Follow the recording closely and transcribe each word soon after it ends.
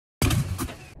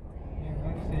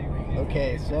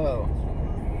Okay, so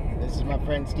this is my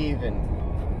friend Steven.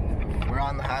 We're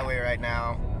on the highway right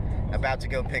now, about to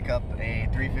go pick up a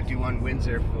 351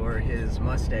 Windsor for his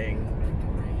Mustang,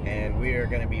 and we are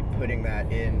going to be putting that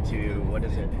into, what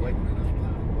is it? What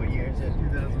year is it?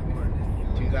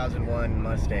 2001. 2001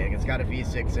 Mustang. It's got a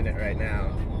V6 in it right now,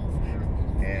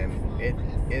 and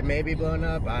it may be blown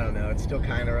up. I don't know. It still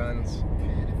kind of runs,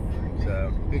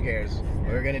 so who cares?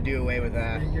 We're going to do away with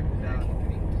that.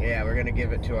 Yeah, we're gonna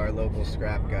give it to our local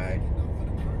scrap guy.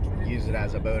 Use it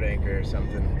as a boat anchor or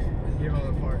something. Give all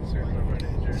the parts to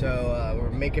our So we're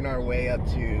making our way up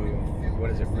to, what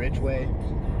is it, Ridgeway?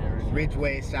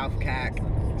 Ridgeway, South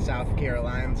South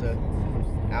Carolina,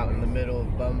 out in the middle of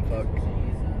bumfuck.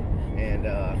 And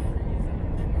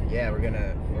yeah, we're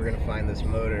gonna find this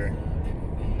motor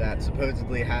that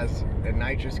supposedly has a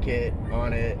nitrous kit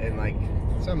on it and like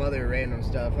some other random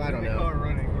stuff. I don't know.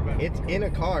 It's in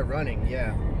a car running,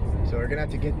 yeah. So we're gonna have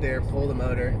to get there, pull the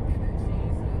motor.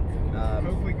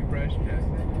 Hopefully we can crash test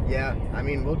it. Yeah, I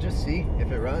mean, we'll just see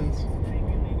if it runs.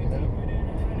 You know?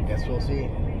 I guess we'll see.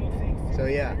 So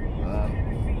yeah,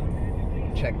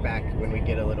 check back when we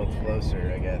get a little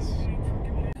closer, I guess.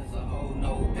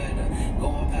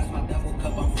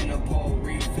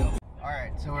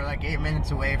 Alright, so we're like 8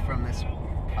 minutes away from this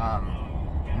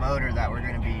motor that we're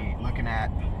gonna be looking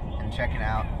at and checking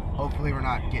out. Hopefully we're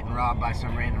not getting robbed by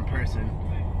some random person.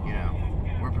 You know,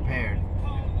 we're prepared,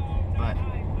 but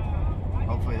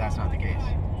hopefully that's not the case.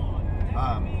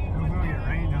 Hopefully we get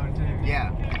rained on too.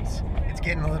 Yeah, it's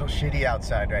getting a little shitty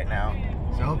outside right now,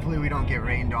 so hopefully we don't get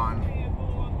rained on.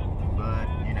 But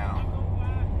you know,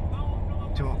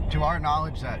 to our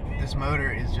knowledge, that this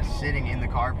motor is just sitting in the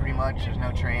car pretty much. There's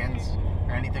no trans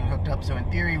or anything hooked up, so in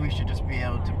theory we should just be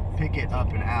able to pick it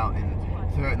up and out and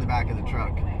throw it in the back of the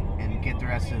truck and get the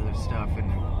rest of the stuff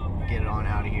and get it on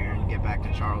out of here and get back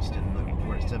to Charleston,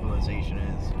 where civilization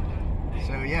is.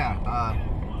 So yeah,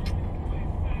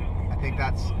 I think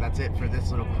that's it for this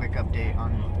little quick update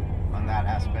on that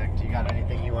aspect. You got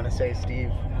anything you want to say, Steve?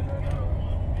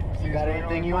 No. You got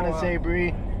anything you want to say,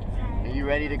 Bree? Are you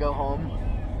ready to go home?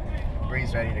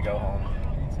 Bree's ready to go home.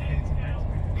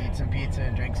 Eat some pizza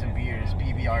and drink some beers.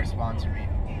 PBR sponsor me.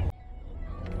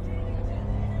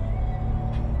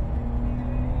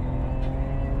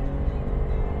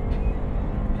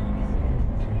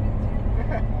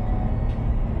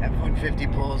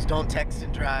 F-150 pulls, don't text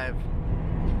and drive.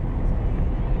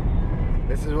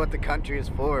 This is what the country is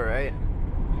for, right?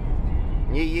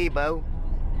 Yee yee, bo.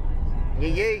 Yee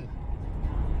yee.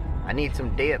 I need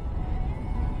some dip.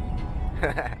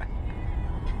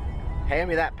 Hand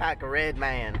me that pack of Red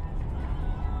Man.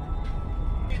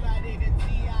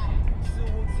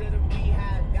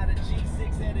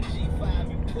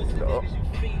 So,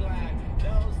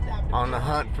 on the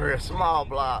hunt for a small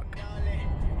block.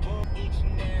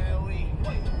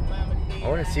 I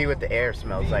want to see what the air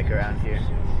smells like around here.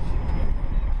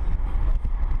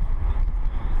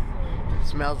 It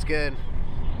smells good.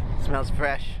 It smells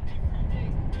fresh.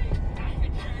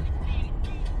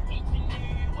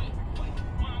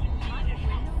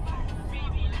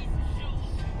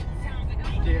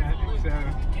 Yeah, I think so.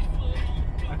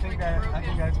 I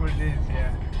think that's what it is,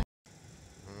 yeah.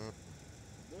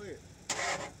 Go ahead.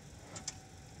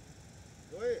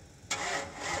 Go ahead.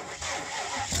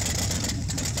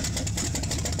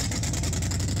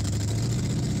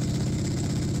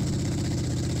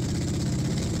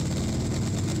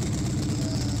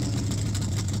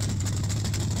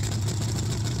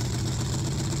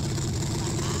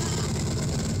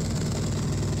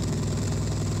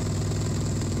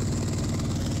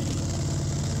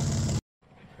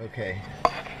 Okay,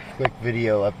 quick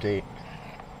video update.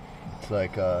 It's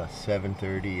like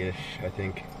 7:30-ish, I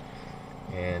think,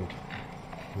 and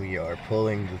we are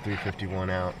pulling the 351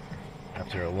 out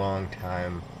after a long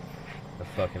time of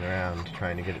fucking around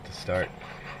trying to get it to start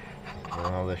and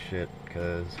all this shit,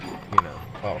 because, you know,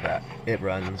 all that. It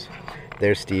runs.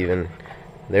 There's Steven.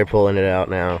 They're pulling it out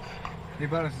now. They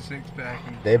bought us a 6-pack.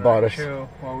 They bought us. Chill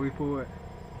while we pull it.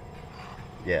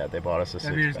 Yeah, they bought us a 6-pack.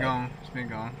 That beer's gone. It's been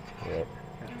gone. Yep.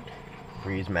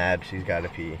 Bree's mad, she's gotta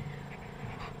pee.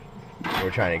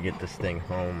 We're trying to get this thing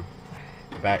home,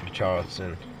 back to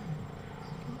Charleston. Is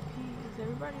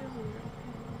everybody over here?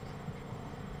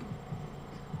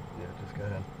 Yeah, just go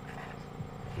ahead.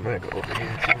 I'm gonna go over here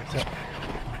and see what's up.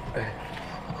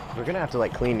 We're gonna have to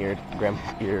like clean your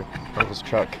uncle's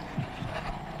truck.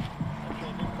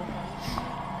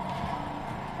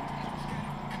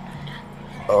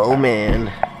 Oh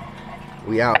man,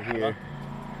 we out here.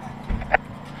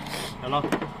 Hello?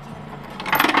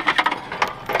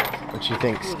 What you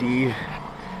think, Steve?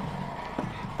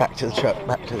 Back to the truck,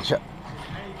 back to the truck.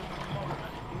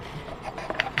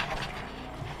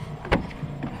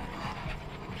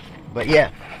 But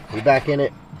yeah, we're back in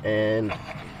it, and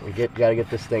we gotta get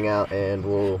this thing out, and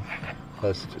we'll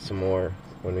post some more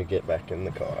when we get back in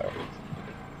the car.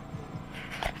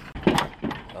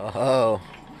 Oh,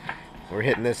 we're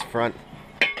hitting this front.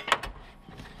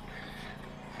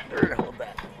 Hold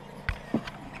that.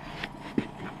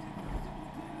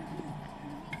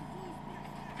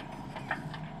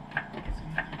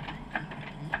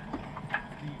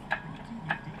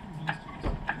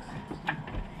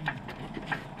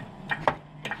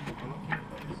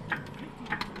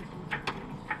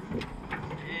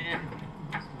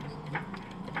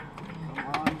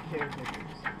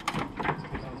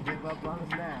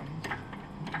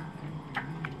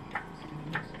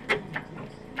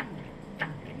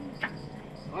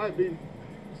 Alright, B.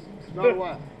 Start a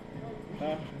while.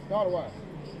 Start a while.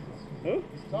 Who?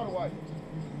 Start a while.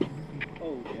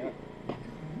 Oh, yeah.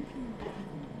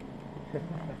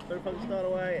 Where the fuck start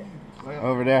away?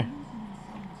 Over there.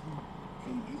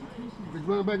 Just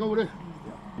run it back over there.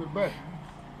 Put it back.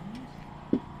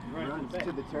 Run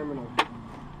To the terminal.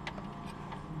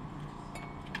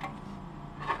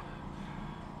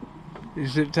 You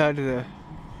zip tied to the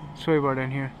sway bar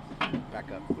down here.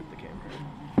 Back up with the camera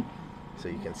so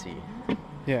you can see.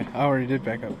 Yeah, I already did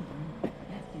back up.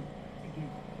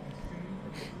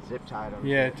 Zip tied on.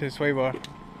 Yeah, to the sway bar.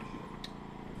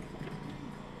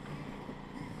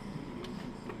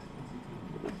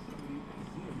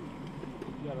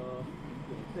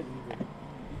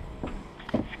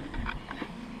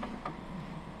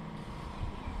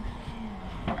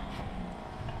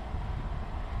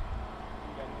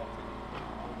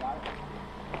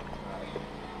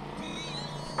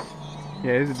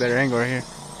 Yeah, this is a better angle right here.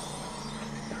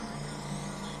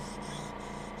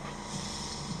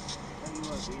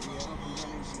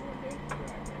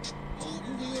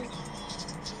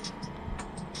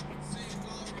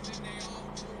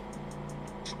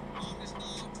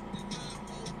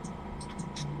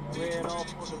 Ran off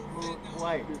for the blue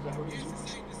flight.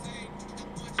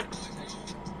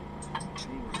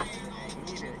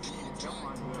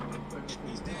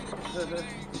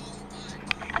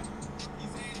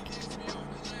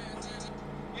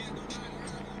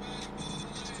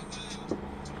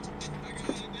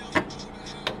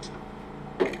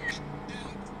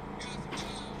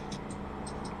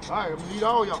 Alright, I'm gonna need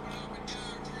all y'all.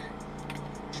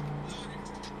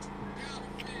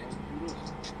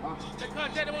 They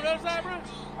contact him on the other side, bro?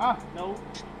 Huh? No.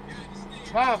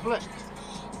 Tire flat.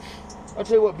 I'll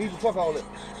tell you what, B, fuck all that.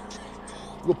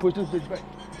 Go push this bitch back.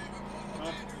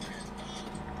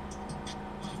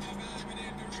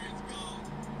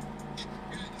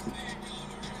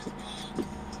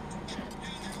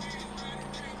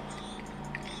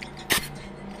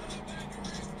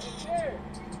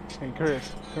 Hey,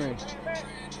 Chris, come here.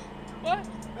 What?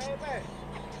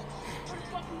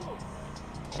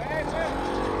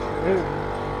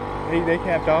 They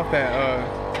capped off that,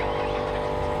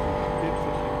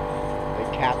 They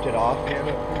capped it off. yeah,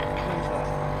 look.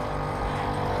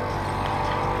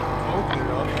 Open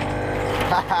it up.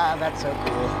 Haha, that's so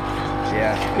cool.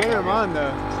 Yeah. Get him on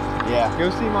though. Yeah. Go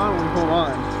see him on when we pull him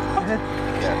on.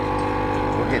 Yeah.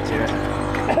 We'll get to it.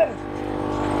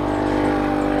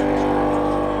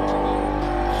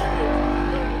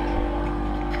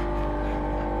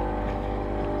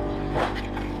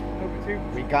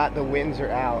 We got the Windsor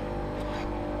out.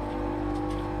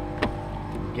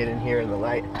 Get in here in the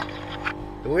light.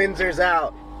 The Windsor's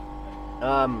out.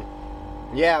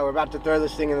 Yeah, we're about to throw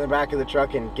this thing in the back of the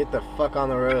truck and get the fuck on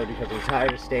the road because I'm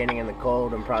tired of standing in the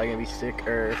cold. I'm probably gonna be sick.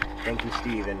 Thank you,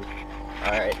 Steven.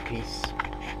 All right, peace.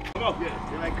 Come on. Yeah,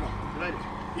 here I come.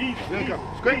 Easy. Here I come.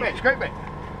 Straight back, straight back.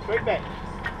 Straight back.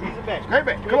 Easy back. Straight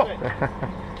back. Come on.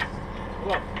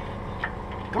 Come on.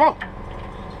 Come on.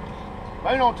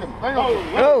 Bang on to me. Bang on to me.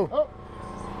 Oh. Oh.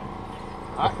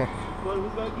 All right. Well, we're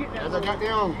going to get that. As I got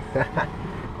down,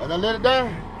 as I let it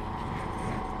down,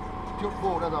 tilt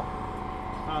forward, that's all.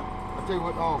 I'll tell you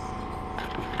what,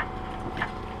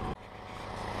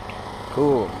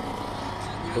 Cool.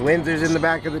 The Windsor's in the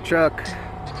back of the truck.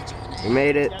 We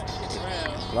made it.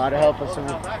 A lot of help with some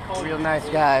real nice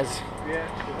guys. Yeah.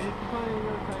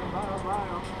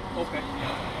 Okay.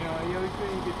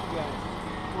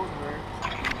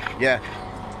 Yeah.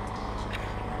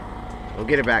 We'll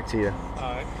get it back to you.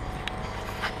 Alright.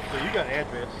 So you got an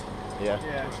address. Yeah.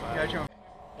 Yeah, got you.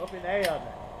 Up in there.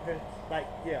 Like,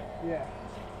 yeah. Yeah.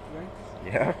 Right?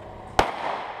 Yeah.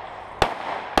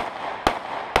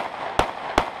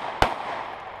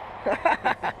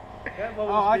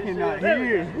 Oh, I cannot hear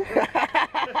you.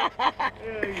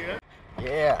 Yeah.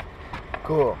 Yeah.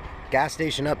 Cool. Gas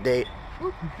station update.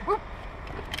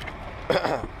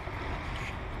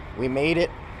 We made it.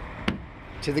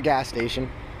 to the gas station.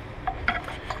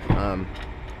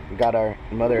 We got our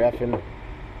mother effing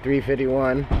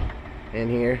 351 in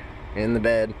here, in the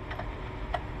bed.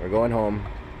 We're going home.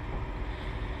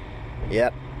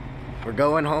 Yep. We're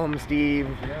going home, Steve.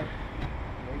 Yeah.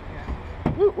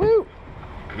 Woo woo.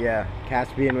 Yeah,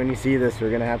 Caspian, when you see this,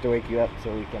 we're gonna have to wake you up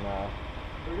so we can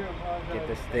get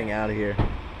this thing out of here.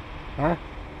 Huh?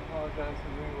 Apologize for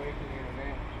me waking you in the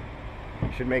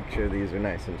van. Should make sure these are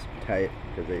nice and tight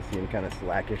because they seem kind of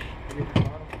slackish.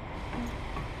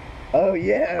 Oh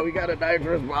yeah, we got a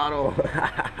diapers bottle.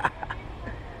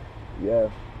 Yeah.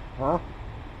 Huh?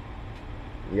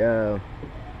 Yo,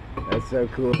 that's so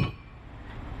cool.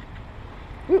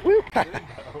 Woo woo.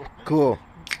 Cool.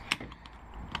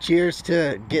 Cheers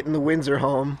to getting the Windsor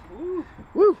home. Woo.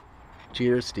 Woo.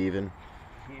 Cheers, Steven.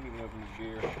 He ain't even opened his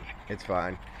beer. It's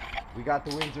fine. We got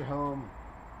the Windsor home.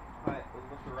 Alright, let's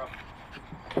lift her up.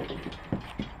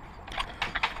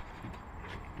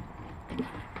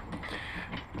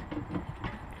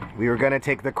 We were gonna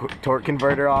take the torque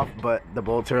converter off, but the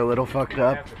bolts are a little fucked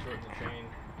up. Have to shorten the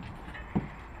chain.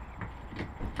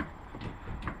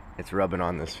 It's rubbing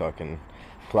on this fucking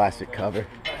plastic cover.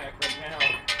 Back right now.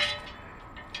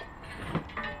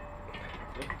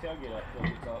 Lift the tailgate up till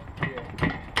it's up. Yeah.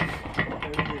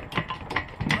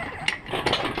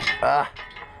 Ah.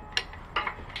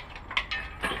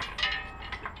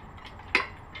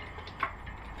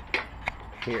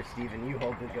 Here, Steven, you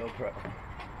hold the GoPro.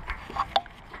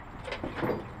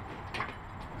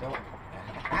 Don't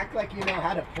act like you know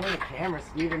how to point a camera,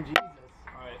 Steven. Jesus.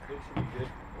 Alright, this should be good.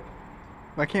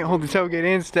 I can't hold the tailgate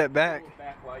and step back. Pull it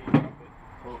back while you drop it.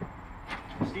 Cool.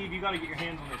 Steve, you gotta get your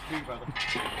hands on this too, brother.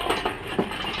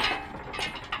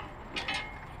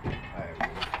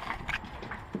 Alright.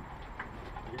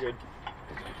 You're good.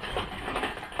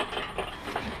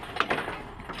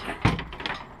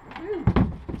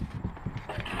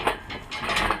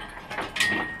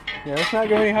 Yeah, let's not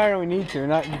go any higher than we need to.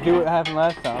 Not do what happened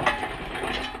last time.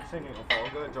 This ain't gonna fall.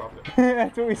 Go ahead and drop it.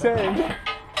 That's what we said.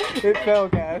 It fell,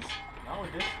 Cass. Not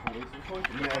with this voice. This voice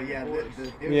is No, fucking yeah, horse. it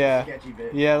was Yeah. a sketchy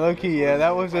bit. Yeah, low key. Yeah,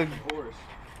 that was a. Fucking horse.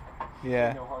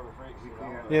 Yeah. No Harbor Freight, see that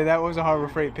one? Yeah, that was a Harbor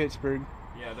Freight Pittsburgh.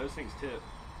 Yeah, those things tip.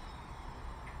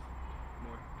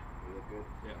 More. You look good.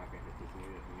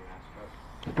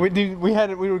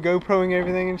 Yeah. We were GoProing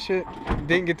everything and shit.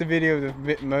 Didn't get the video of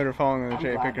the motor falling on the I'm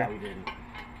cherry glad picker. that we didn't.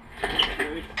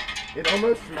 Really? It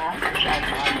almost smashed the back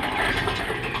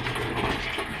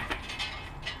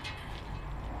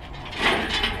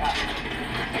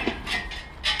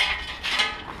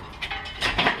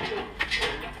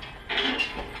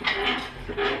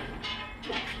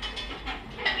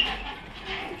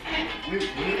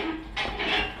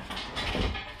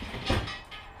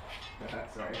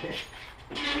Sorry.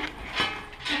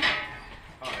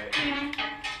 Alright.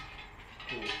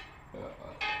 Cool.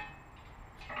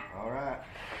 Alright.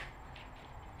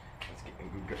 Let's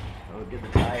get the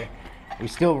tire. We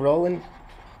still rolling?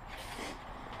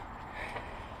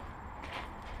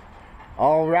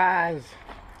 All rise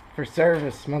for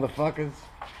service, motherfuckers.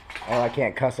 Oh, I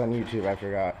can't cuss on YouTube, I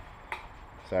forgot.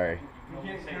 Sorry. You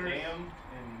can't say damn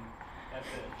and that's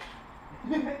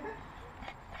it.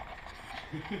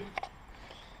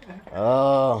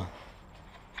 Oh.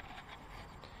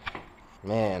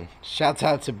 Man. Shouts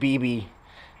out to BB.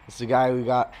 It's the guy who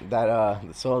got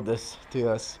that sold this to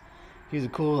us. He's a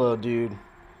cool little dude.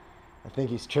 I think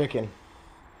he's tricking.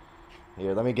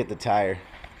 Here, let me get the tire.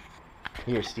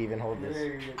 Here, Steven, hold this.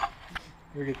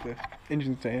 We'll get the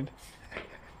engine stand.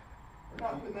 We're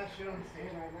not putting that shit on the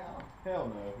stand right now. Hell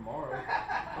no, tomorrow.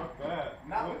 Fuck that.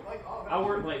 Not with like all that. I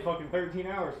worked like fucking 13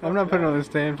 hours. I'm not putting it on the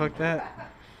stand. Fuck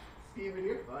that. Steven,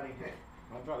 you're funny.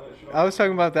 I'll drop that shit I was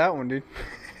talking about that one, dude.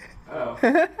 Oh.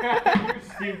 You're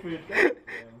stupid. Here,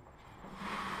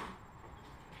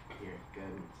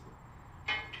 good.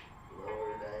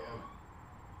 Lower it down.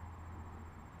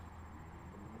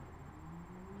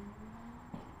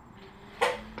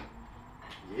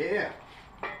 Yeah.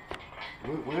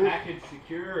 Woot woot. Package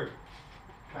secure.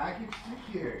 Package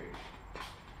secured.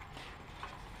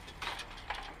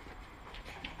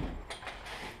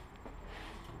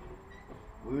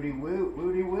 Woody woot,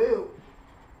 woody woot.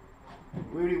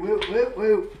 Woody woot, woot,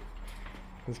 woot.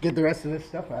 Let's get the rest of this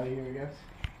stuff out of here,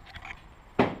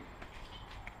 I guess.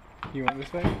 You want this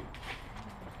thing?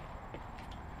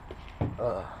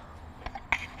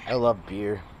 I love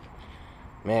beer.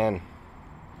 Man.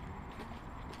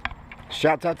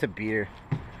 Shouts out to beer.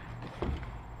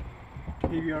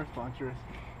 PBR sponsor us.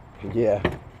 Yeah.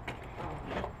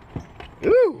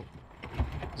 Ooh!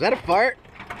 Is that a fart?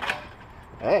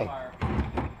 Hey.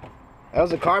 That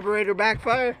was a carburetor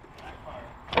backfire?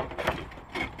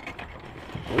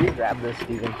 Will you grab this,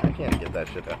 Steven? I can't get that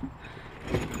shit out.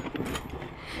 Yeah,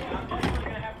 I'm definitely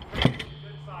gonna have to bring some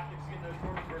good sockets to get those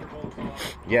torque converter bolts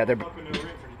off. Yeah, they're Fucking no wrench or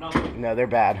nothing. no, they're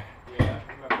bad. Yeah,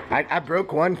 I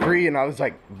broke one free and I was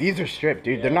like, these are stripped,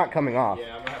 dude. They're not coming off.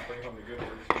 yeah, I'm gonna have to bring home the good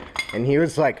ones. And he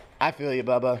was like, I feel you,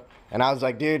 Bubba. And I was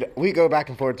like, dude, we go back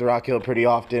and forth to Rock Hill pretty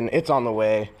often. It's on the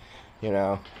way, you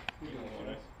know.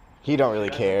 He don't really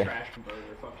care. Trash converter,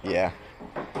 fuck Yeah.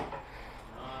 Nice.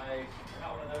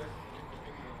 Got one of those.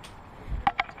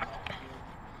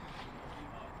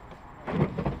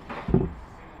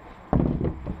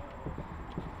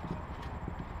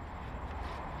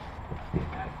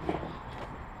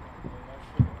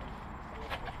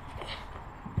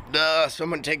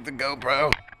 Someone take the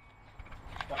GoPro.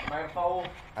 Got the manifold.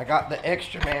 I got the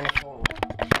extra manifold.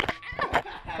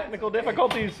 Technical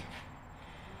difficulties.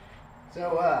 So,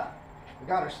 we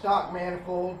got our stock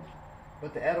manifold,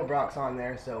 but the Edelbrock's on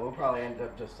there, so we'll probably end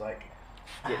up just like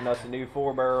Getting us a new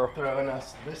 4-barrel. throwing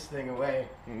us this thing away.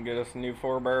 And get us a new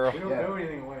 4-barrel. We don't Yeah. know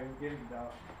anything away. We give it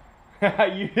out.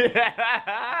 You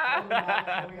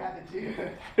That's what we had to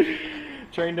do.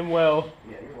 trained him well.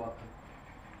 Yeah, you're welcome.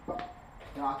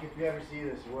 Doc, if you ever see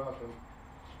this, you're welcome.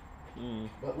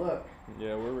 But look,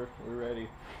 Yeah, we're ready.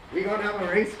 we gonna have a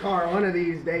race car one of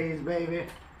these days, baby.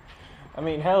 I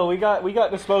mean, hell, we got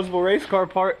disposable race car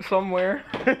parts somewhere.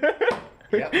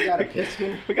 Yep, we got a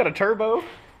piston. We got a turbo.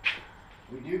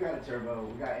 We do got a turbo.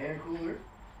 We got intercooler.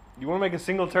 You want to make a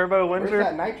single turbo Where's Windsor?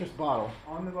 that nitrous bottle?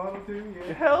 On the bottle too?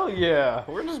 Yeah. Hell yeah,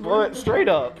 we're just blowing it straight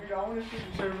up. Dude, I want to see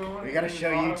the turbo on We it gotta and the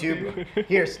show bottle, YouTube. too.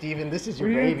 Here, Steven, this is your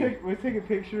We need to baby. we'll take a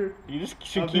picture. You just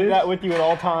should Of keep this? that with you at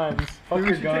all times. Fuck We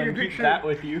your should gun, take a keep picture. that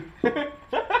with you.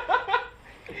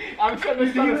 I'm just trying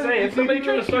to say, if somebody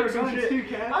trying to start some shit,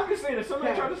 I'm just saying, if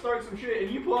somebody tried to start some shit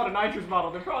and you pull out a nitrous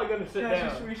bottle, they're probably gonna sit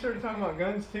down. We started talking about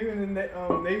guns too, and then they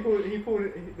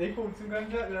pulled some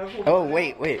guns out, and I pulled. Oh,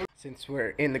 wait. Since we're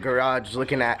in the garage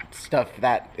looking at stuff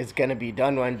that is gonna be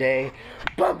done one day.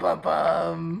 Bum, bum,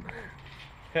 bum.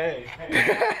 Hey,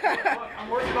 look, I'm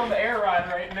working on the air ride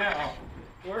right now.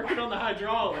 Working on the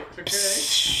hydraulics, okay?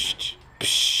 Psst,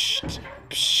 psst,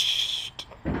 psst.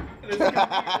 This is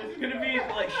gonna be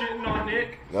like shitting on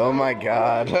Nick. Oh my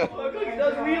god. Look, he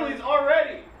does wheelies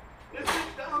already. This is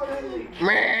down. Going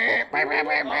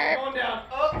down.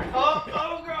 Up,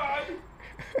 oh god.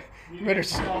 You better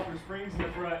Softer springs in the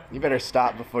front. You better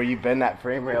stop before you bend that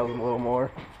frame rail a little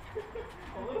more.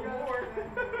 A little more.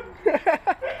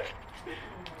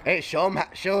 Hey, show him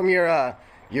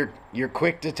your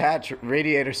quick detach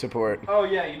radiator support. Oh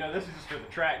yeah, you know, this is just for the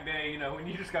track day, you know, when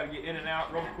you just gotta get in and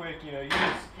out real quick, you know,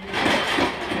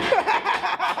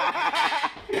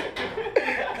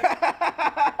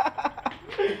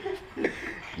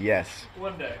 Yes.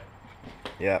 One day.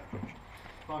 Yep.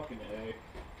 Fucking A.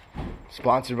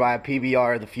 Sponsored by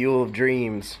PBR, the fuel of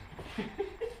dreams. I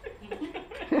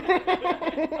thought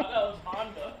that was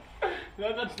Honda.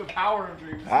 That's the power of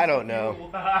dreams. I don't know.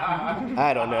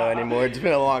 I don't know anymore. It's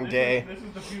been a long day. This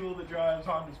is the fuel that drives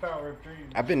Honda's power of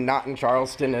dreams. I've been not in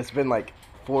Charleston. It's been like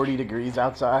 40 degrees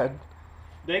outside.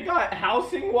 They got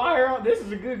housing wire on. This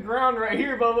is a good ground right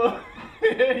here, Bubba.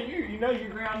 you know you're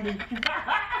grounded.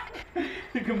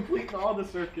 To complete all the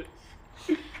circuits.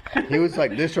 He was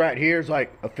like, this right here is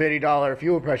like a $50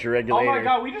 fuel pressure regulator. Oh my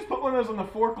god, we just put one of those on the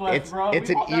forklift, bro. It's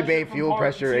We an bought that eBay shit from fuel parts.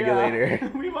 pressure Yeah.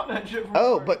 regulator. We bought that shit from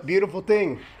Oh, parts. but beautiful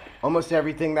thing. Almost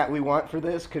everything that we want for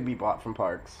this could be bought from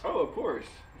Parks. Oh, of course.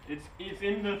 It's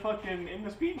in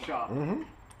the speed shop. Mm-hmm.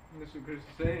 That's what Chris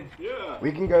is saying. Yeah.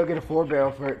 We can go get a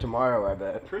 4-barrel for it tomorrow, I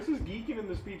bet. Chris was geeking in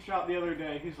the speed shop the other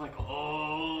day. He's like,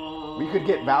 oh. We could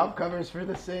get valve covers for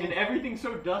this thing. And everything's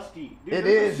so dusty. Dude, It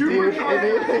there's is, a dude.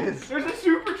 supercharger. It is. There's a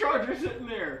supercharger sitting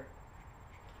there.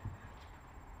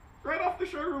 Right off the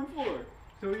showroom floor.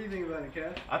 So what do you think about it,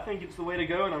 Cass? I think it's the way to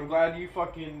go, and I'm glad you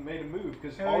fucking made a move,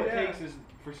 because Hell all yeah. it takes is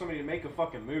for somebody to make a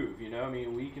fucking move, you know? I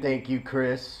mean, we can... Thank you,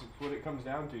 Chris. That's what it comes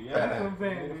down to, yeah. That's what I'm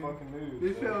saying, Made a dude. fucking move.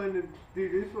 This so, fell into,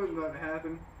 dude. This wasn't about to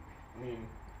happen. I mean...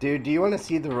 Dude, do you want to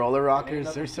see the roller ain't rockers?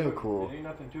 nothing They're to so it. cool. There ain't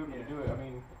nothing to it to do it. I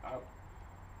mean, I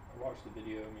watched the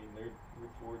video. I mean, they're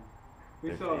Ford. We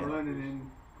They're saw it fan. running in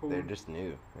cold. They're just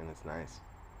new, and it's nice.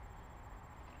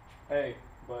 Hey,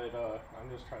 but I'm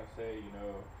just trying to say, you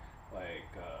know, like,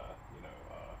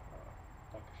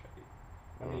 like a Chevy.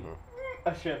 I mean,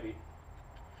 a Chevy.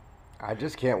 I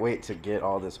just can't wait to get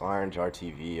all this orange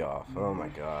RTV off. Oh my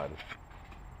god.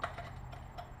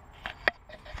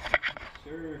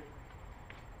 Sure.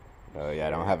 Oh yeah,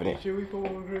 I don't have any. Should we pull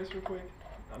one, Chris, real quick?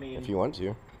 I mean, If you want to.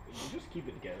 you just keep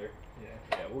it together.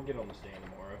 Yeah. Yeah, we'll get on the stand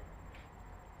tomorrow.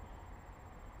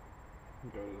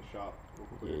 Go to the shop real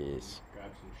quick. Yes.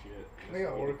 Grab some shit. We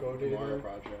got work all day tomorrow today.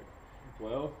 project.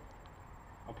 Well,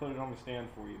 I'll put it on the stand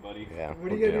for you, buddy. Yeah.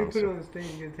 What are you gonna do? Put it on the stand.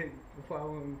 You're gonna take the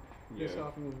flower and this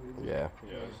off and then. Yeah.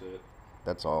 Yeah, that's it.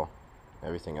 That's all.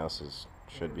 Everything else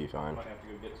should be I fine. might have to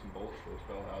go get some bolts for this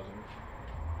bell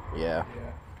housing. Yeah.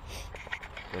 Yeah.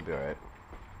 It'll be alright.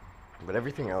 But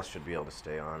everything else should be able to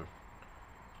stay on.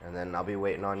 And then I'll be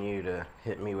waiting on you to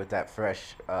hit me with that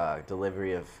fresh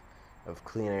delivery of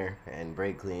cleaner and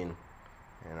brake clean.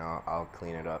 And I'll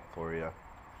clean it up for you.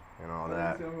 And all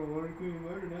that. I'm gonna water clean your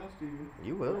motor now, Steven.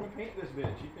 You We're will. gonna paint this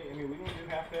bitch. You think? I mean, we gonna do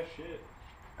half that shit.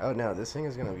 Oh no, this thing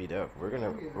is gonna be dope.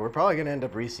 We're probably gonna end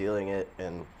up resealing it,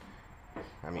 and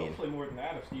I mean, Hopefully more than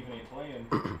that if Steven ain't playing.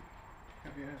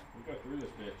 Yeah. We'll go through this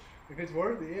bitch. If it's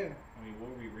worth it, yeah. I mean, we'll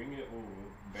re-ring it, we'll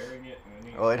bearing it, and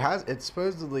then well, it's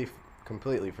supposedly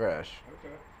completely fresh.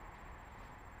 Okay.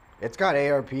 It's got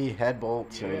ARP head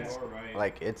bolts, Yeah, and it's alright.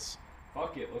 like it's.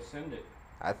 Fuck it, let's send it.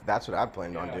 That's what I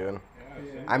planned on Yeah. doing. Yeah,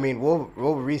 Yeah. send I it. mean, we'll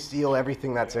reseal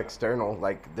everything that's Yeah. external,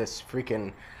 like this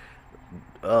freaking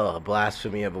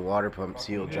blasphemy of a water pump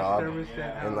seal Just job, thermostat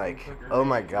Yeah. and like, housing. oh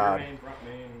my Rear god, main, front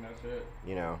main, that's it.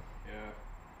 you know. Yeah.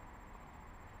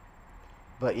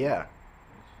 But yeah,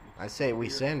 It's I say we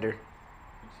here. send her.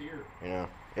 It's here. You know,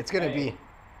 it's gonna Hey. be.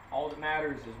 All that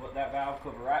matters is what that valve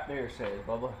cover right there says,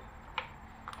 Bubba.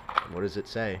 What does it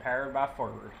say? Powered by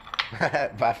Ford.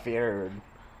 By Ford.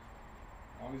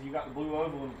 As long as you got the blue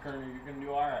oval in the corner, you're gonna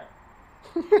do alright.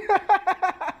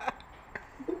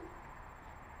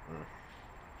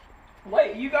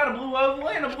 Wait, you got a blue oval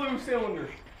and a blue cylinder.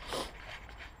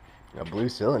 A blue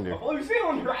cylinder. A blue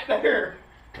cylinder right there.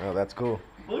 Oh, that's cool.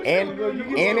 Blue And cylinder and the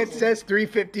blue and it oval. says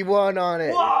 351 on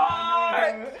it.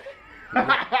 What?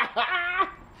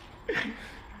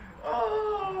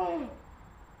 Oh.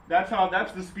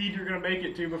 That's the speed you're gonna make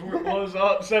it to before it blows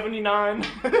up. 79.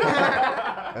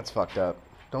 That's fucked up.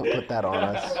 Don't put that on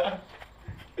us.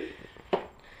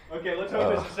 Okay, let's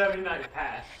hope it's a 79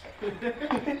 pass. Look,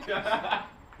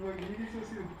 you can still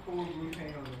see the full blue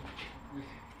paint on it.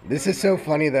 This is so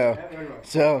funny though.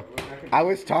 So, I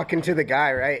was talking to the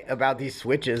guy, right, about these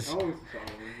switches.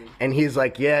 And he's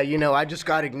like, yeah, you know, I just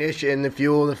got ignition, the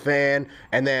fuel, the fan,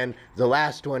 and then the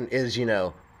last one is, you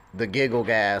know, the giggle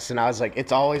gas. And I was like,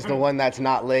 it's always the one that's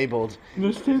not labeled.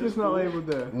 This tube is not labeled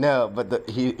there. No, but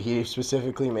he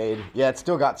specifically made, yeah, it's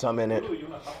still got some in it. Ooh, you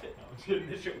wanna pop it? No,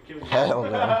 this shit will kill you. Hell no,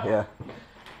 yeah.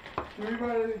 We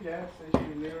brought it to the gas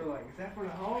station and they were like, is that for the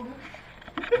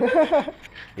Honda?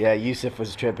 Yeah, Yusuf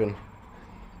was tripping.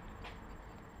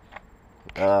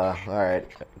 Alright.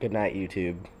 Good night,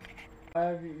 YouTube. I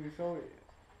haven't even sold it.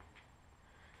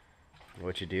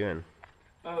 What you doing?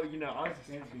 Oh, you know, I was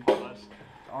just asking for us.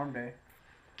 Arm day.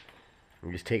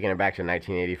 I'm just taking it back to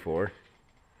 1984.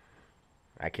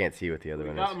 I can't see what the other We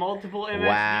one got is. multiple MSDs.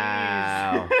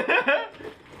 Wow.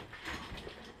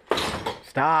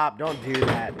 Stop, don't do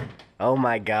that. Oh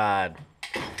my god.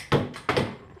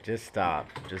 Just stop.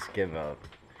 Just give up.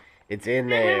 It's in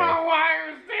Give me there. my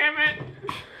wires, damn it!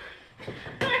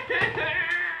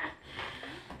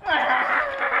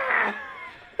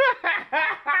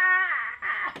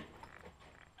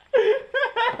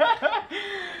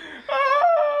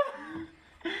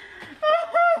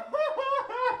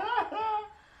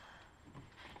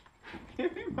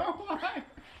 Give me my wires.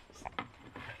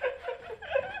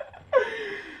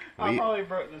 I probably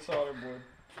broke the solder board.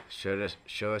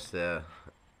 Show us the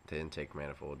intake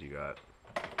manifold you got.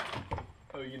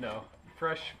 Oh, you know,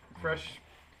 fresh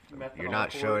methanol. You're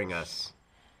not cords. showing us.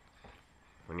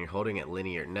 When you're holding it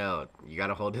linear, no, you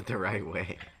gotta hold it the right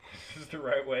way. This is the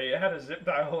right way. It had a zip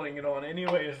tie holding it on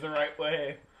anyway. Is the right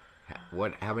way.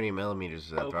 How many millimeters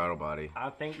is that throttle body? I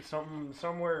think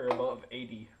somewhere above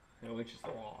 80, which is a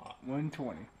lot.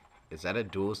 120. Is that a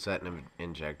dual set of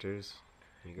injectors?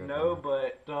 You got No,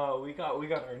 that? but we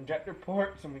got our injector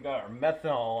ports and we got our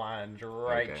methanol lines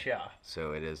right Okay. here.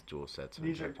 So it is dual sets of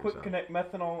These are injectors. quick huh? connect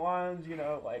methanol lines, you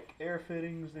know, like air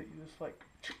fittings that you just like.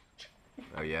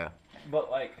 Oh yeah. But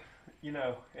like, you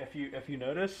know, if you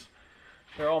notice,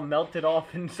 they're all melted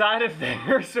off inside of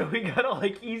there, so we gotta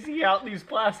like easy out these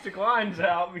plastic lines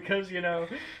out because, you know,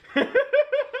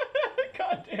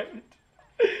 god damn it.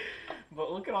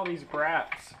 But look at all these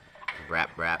braps.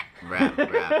 Rap.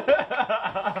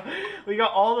 We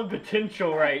got all the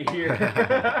potential right here.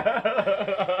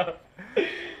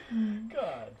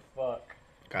 God, fuck.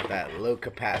 Got that low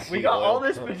capacity. We got all oil-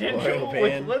 this oil potential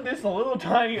pan. with this little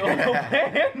tiny oil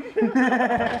pan.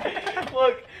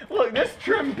 Look, this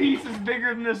trim piece is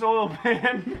bigger than this oil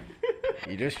pan.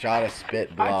 You just shot a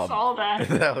spit I blob. saw that.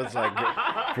 That was like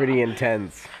pretty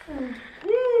intense.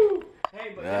 Woo!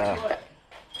 Hey, but guess what?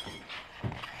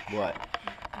 What?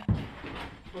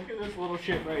 Look at this little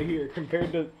shit right here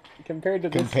compared to Compared to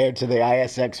this. compared to the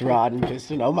ISX rod and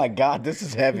piston. Oh my God, this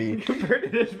is heavy. Compared to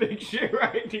this big shit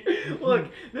right here. Look,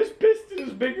 this piston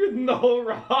is bigger than the whole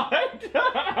rod.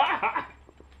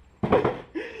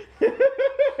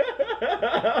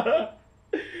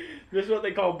 This is what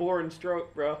they call bore and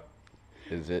stroke, bro.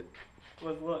 Is it?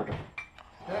 Look.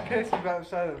 That case is about the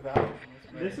size of the valve.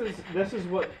 This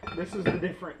is the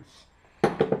difference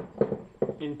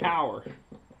in power.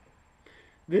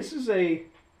 This is a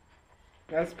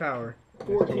That's power.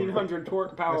 1400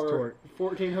 torque power, That's torque.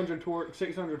 1400 torque,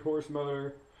 600 horse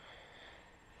motor.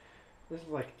 This is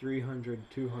like 300,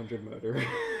 200 motor.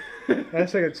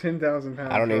 That's like a 10,000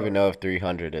 pound. I don't truck. even know if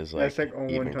 300 is like, That's like a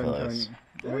even 1 ton. close.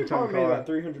 It's probably about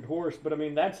 300 horse, but I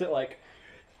mean that's at like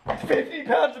 50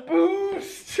 pounds of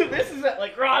boost. This is at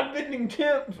like rod bending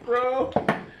temps, bro.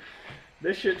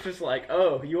 This shit's just like,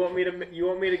 oh, you want me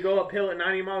to go uphill at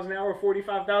 90 miles an hour,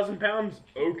 45,000 pounds?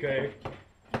 Okay.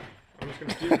 I'm just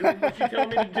gonna keep doing what you tell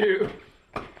me to do.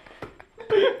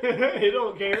 He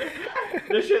don't care.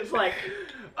 This shit's like,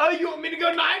 oh, you want me to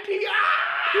go 90?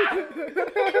 Ah!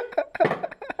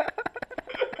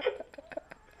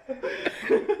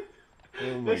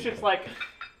 This shit's like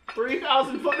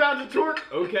 3,000 foot-pounds of torque.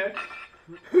 Okay.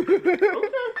 Okay.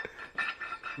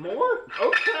 More?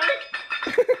 Okay.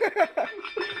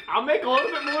 I'll make a little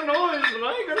bit more noise, but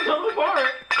I ain't gonna come apart.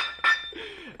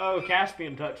 Oh,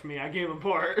 Caspian touched me. I gave him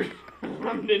apart.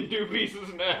 I'm in two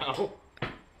pieces now.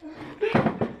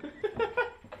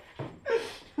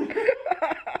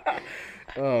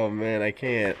 Oh man, I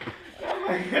can't.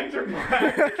 My hands are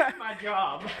black. This is my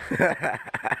job.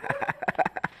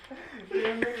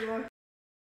 Yeah, maybe like